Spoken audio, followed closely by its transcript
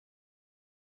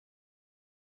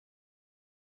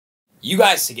You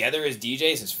guys together as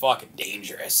DJs is fucking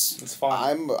dangerous. It's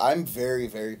fun. I'm very,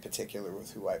 very particular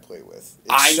with who I play with.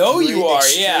 I know you are,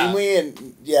 extremely,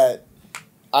 and yeah,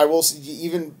 I will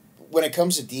even when it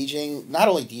comes to DJing, not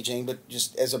only DJing but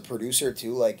just as a producer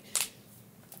too. Like,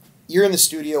 you're in the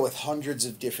studio with hundreds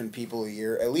of different people a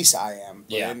year. At least I am.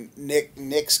 But yeah.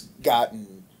 Nick's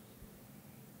gotten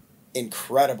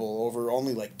incredible over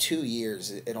only like 2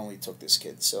 years. It only took this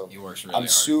kid, so he works really I'm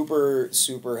hard.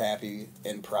 super happy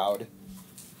and proud.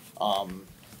 I'm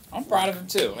proud of him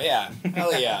too. Yeah,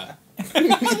 hell yeah. Look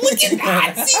at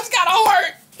that. He's got a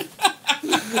heart.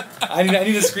 I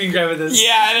need a screen grab of this.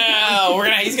 Yeah, I know.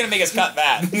 He's gonna make us cut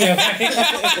that.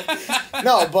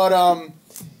 No, but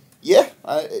yeah,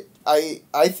 I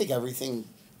think everything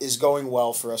is going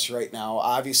well for us right now.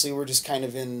 Obviously, we're just kind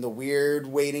of in the weird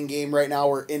waiting game right now.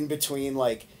 We're in between,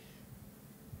 like,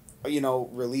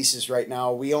 releases right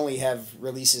now. We only have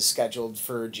releases scheduled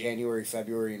for January,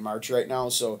 February, and March right now.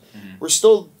 So we're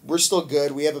still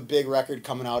good. We have a big record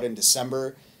coming out in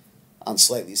December on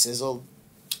Slightly Sizzled.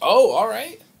 Oh, all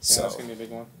right. So that's gonna be a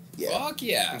big one. Yeah. Fuck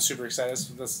yeah. I'm super excited.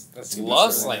 That's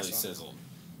love Slightly Sizzled.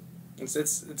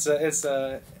 It's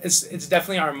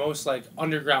definitely our most like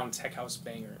underground tech house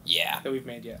banger. Yeah. That we've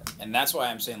made yet. And that's why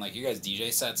I'm saying, like, you guys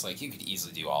DJ sets, like, you could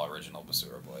easily do all original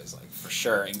Basura Boys, like, for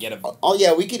sure, and get a. Oh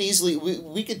yeah, we could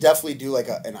definitely do like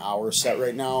an hour set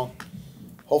right now.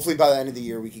 Hopefully by the end of the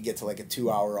year we could get to like a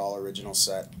 2-hour all original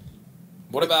set.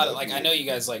 What about it? Like, I know you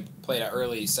guys like played an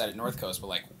early set at North Coast, but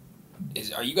like,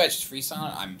 are you guys just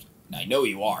freestyling? I know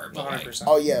you are, but 100%.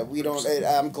 Oh yeah, we don't.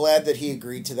 I'm glad that he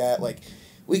agreed to that. Like,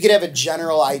 we could have a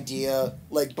general idea,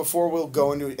 like, before we'll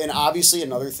go into it. And obviously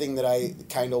another thing that I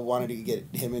kind of wanted to get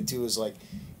him into is, like,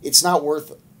 it's not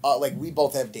worth, like, we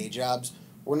both have day jobs.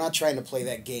 We're not trying to play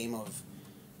that game of,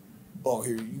 oh,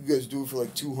 here, you guys do it for,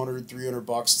 like, $200,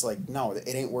 $300. It's like, no, it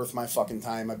ain't worth my fucking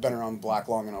time. I've been around the block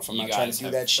long enough. I'm not trying to do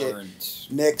that shit.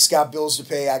 Nick's got bills to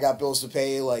pay. I got bills to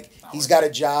pay. Like, he's got a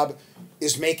job.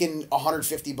 Is making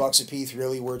 $150 a piece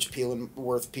really worth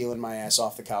peeling my ass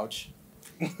off the couch?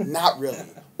 Not really.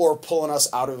 Or pulling us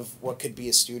out of what could be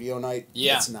a studio night.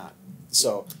 Yeah. It's not.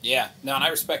 So. Yeah. No, and I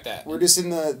respect that. We're just in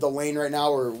the lane right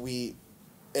now where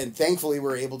and thankfully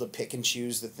we're able to pick and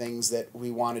choose the things that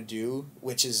we want to do,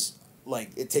 which is,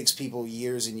 like, it takes people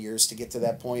years and years to get to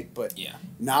that point. But yeah.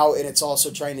 Now, and it's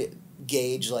also trying to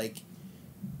gauge, like,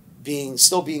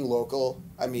 still being local.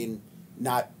 I mean,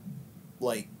 not,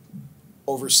 like,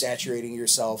 oversaturating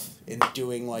yourself and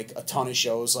doing like a ton of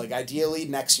shows. Like, ideally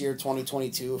next year,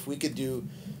 2022, if we could do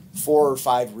 4 or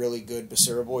 5 really good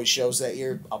Basura Boys shows that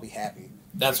year, I'll be happy.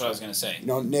 That's what I was gonna say.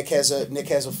 Nick has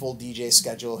a full DJ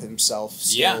schedule himself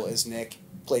still. As Nick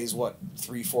plays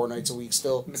 3-4 nights a week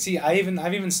still. But see, I've even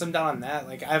slimmed down on that.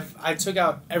 Like, I took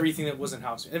out everything that wasn't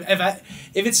house. If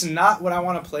it's not what I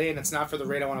want to play and it's not for the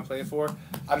rate I want to play it for,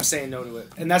 I'm saying no to it.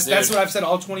 And that's what I've said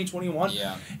all 2021.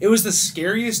 Yeah. It was the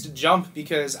scariest jump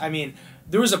because, I mean,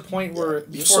 there was a point where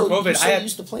before COVID, I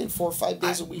used to playing 4 or 5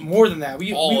 days a week. More than that.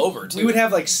 We would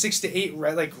have like 6 to 8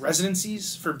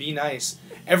 residencies for Be Nice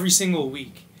every single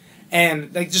week.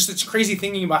 And, like, just it's crazy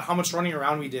thinking about how much running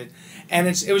around we did. And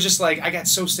it was just like, I got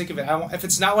so sick of it. If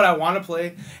it's not what I want to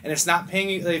play, and it's not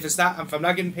paying, like, if I'm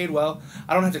not getting paid well,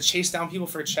 I don't have to chase down people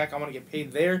for a check. I want to get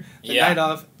paid there, the night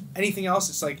of. Anything else,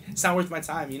 it's like, it's not worth my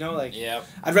time, you know? Like,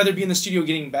 I'd rather be in the studio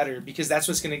getting better because that's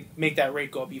what's going to make that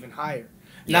rate go up even higher.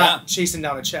 Not chasing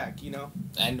down a check, you know?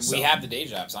 And we have the day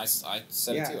jobs. I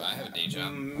said it too. I have a day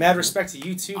job. Mad respect to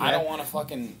you too, man. I don't want to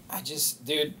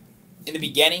dude, in the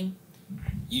beginning,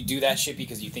 you do that shit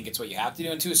because you think it's what you have to do,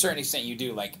 and to a certain extent you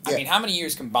do. Like, I mean, how many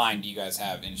years combined do you guys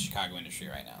have in the Chicago industry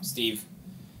right now? Steve?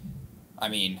 I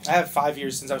mean... I have 5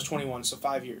 years since I was 21, so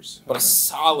 5 years. But a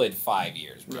solid 5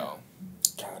 years, bro.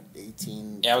 God,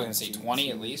 18... Yeah, I was going to say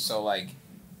 20 at least, so, like,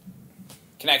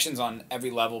 connections on every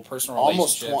level, personal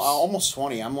relationships. Almost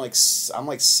 20. I'm like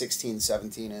 16,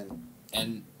 17 in.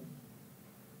 And it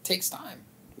takes time.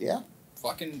 Yeah.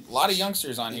 Fucking a lot of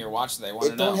youngsters on here watch that. They want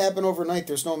to know. It don't happen overnight.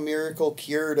 There's no miracle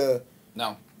cure to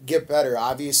get better.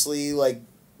 Obviously, like,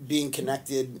 being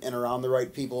connected and around the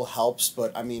right people helps,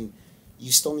 but I mean,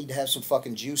 you still need to have some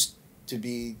fucking juice to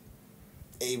be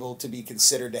able to be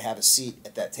considered to have a seat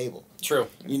at that table. True.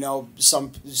 You know,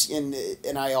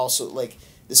 and I also, like,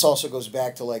 this also goes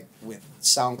back to, like, with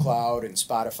SoundCloud and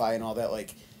Spotify and all that,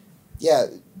 like, yeah,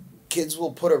 kids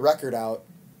will put a record out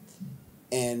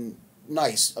and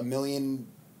nice,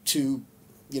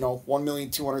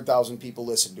 1,200,000 people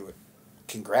listen to it.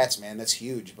 Congrats, man, that's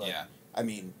huge. But I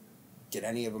mean, did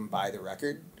any of them buy the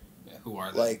record? Yeah, who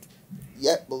are they? Like,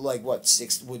 but like what?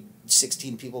 Would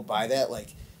 16 people buy that?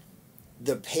 Like,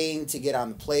 the paying to get on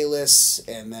the playlists,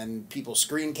 and then people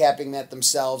screen capping that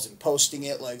themselves and posting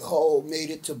it like, oh, made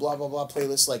it to blah blah blah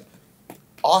playlist. Like,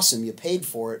 awesome, you paid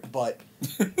for it, but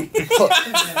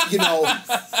you know,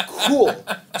 cool.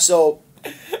 So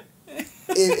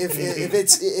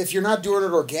if you're not doing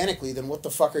it organically, then what the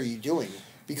fuck are you doing?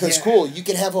 Because cool, you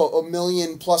could have a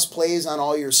million plus plays on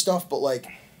all your stuff, but like,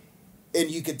 and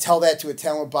you could tell that to a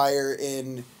talent buyer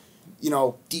in, you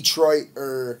know, Detroit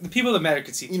or the people that matter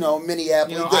could see. You know,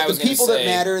 Minneapolis. You know, the people that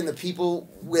matter and the people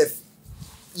with,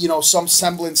 you know, some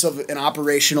semblance of an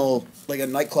operational, like a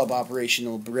nightclub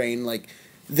operational brain, like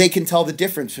they can tell the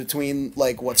difference between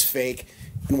like what's fake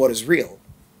and what is real.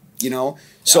 You know? Yeah.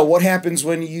 So what happens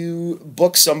when you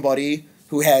book somebody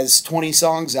who has 20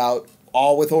 songs out,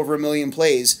 all with over 1 million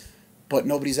plays, but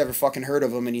nobody's ever fucking heard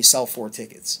of them, and you sell 4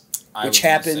 tickets? Which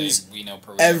happens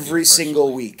every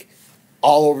single week.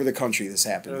 All over the country this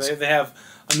happens. They have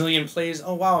 1 million plays.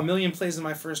 Oh, wow, 1 million plays in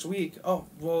my first week. Oh,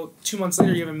 well, 2 months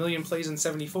later, you have 1 million plays in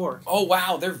 74. Oh,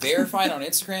 wow, they're verified on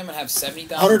Instagram and have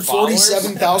 70,000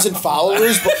 147,000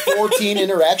 followers, but 14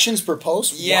 interactions per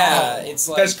post? Yeah, wow. It's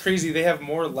like... That's crazy. They have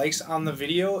more likes on the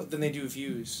video than they do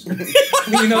views.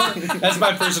 You know, that's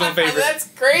my personal favorite. That's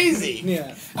crazy.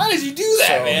 Yeah. How did you do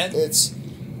that, man? It's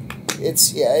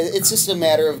just a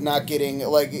matter of not getting,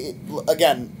 like,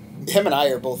 again... Him and I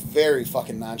are both very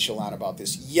fucking nonchalant about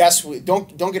this. Yes, we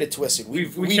don't get it twisted. We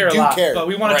care a lot, but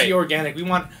we want it to be organic. We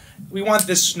want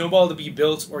this snowball to be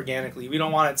built organically. We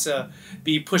don't want it to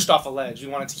be pushed off a ledge.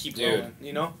 We want it to keep rolling.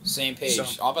 You know, same page. So.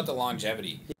 All about the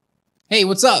longevity. Hey,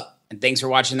 what's up? And thanks for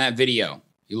watching that video.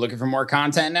 You looking for more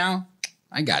content now?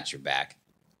 I got your back.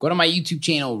 Go to my YouTube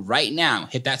channel right now.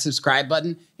 Hit that subscribe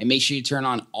button and make sure you turn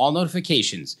on all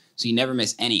notifications so you never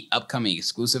miss any upcoming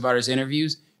exclusive artist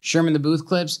interviews, Sherm in the Booth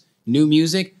clips, new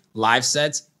music, live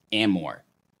sets, and more.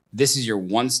 This is your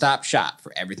one-stop shop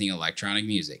for everything electronic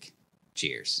music.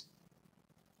 Cheers.